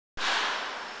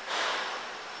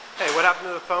Hey, what happened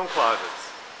to the phone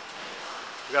closets?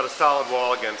 We got a solid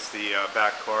wall against the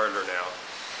back corridor now.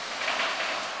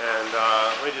 And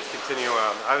let me just continue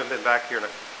on. I haven't been back here in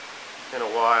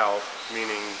a while,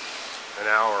 meaning an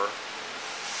hour.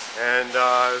 And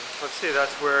let's see,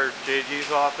 that's where JG's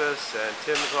office and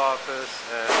Tim's office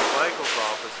and Michael's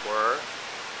office were.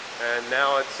 And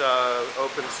now it's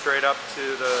open straight up to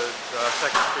the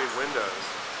 2nd Street windows.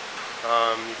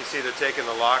 You can see they're taking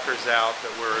the lockers out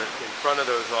that were in front of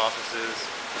those offices.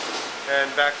 And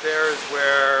back there is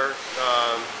where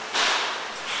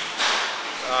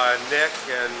Nick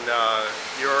and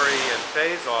Yuri and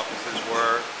Faye's offices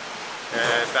were.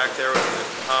 And back there was the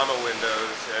Tahoma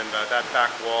windows, and that back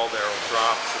wall there will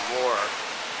drop some more.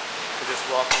 We'll just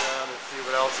walk around and see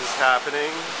what else is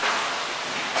happening.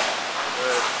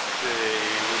 Let's see,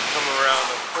 we come around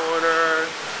the corner,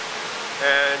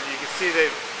 and you can see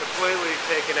they've completely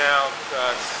taken out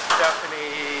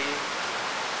Stephanie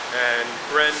and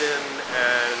Brendan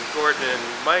and Gordon and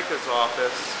Micah's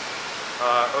office,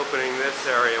 opening this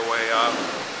area way up.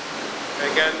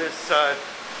 Again, this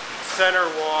center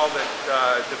wall that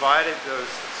divided those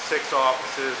 6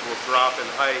 offices will drop in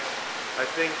height. I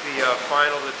think the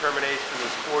final determination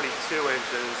was 42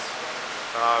 inches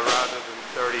rather than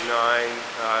 39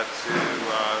 to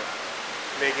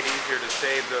make it easier to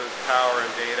save those power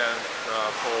and data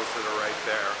poles that are right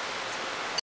there.